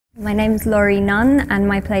My name's Laurie Nunn and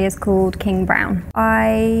my play is called King Brown.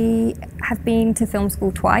 I have been to film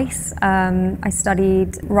school twice. I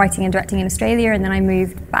studied writing and directing in Australia and then I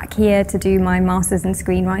moved back here to do my master's in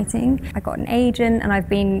screenwriting. I got an agent and I've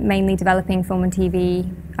been mainly developing film and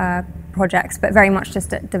TV projects, but very much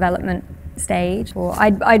just at development stage.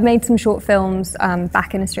 I'd made some short films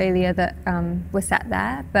back in Australia that were set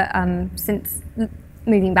there, but since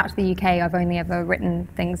moving back to the UK, I've only ever written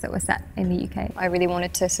things that were set in the UK. I really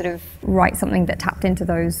wanted to sort of write something that tapped into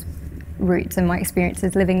those roots and my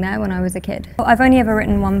experiences living there when I was a kid. I've only ever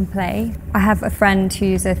written one play. I have a friend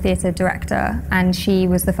who's a theatre director and she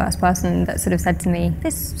was the first person that sort of said to me,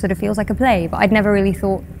 this sort of feels like a play, but I'd never really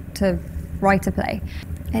thought to write a play.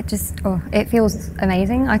 It feels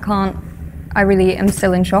amazing. I really am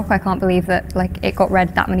still in shock. I can't believe that it got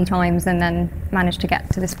read that many times and then managed to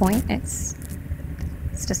get to this point. It's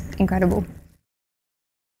just incredible.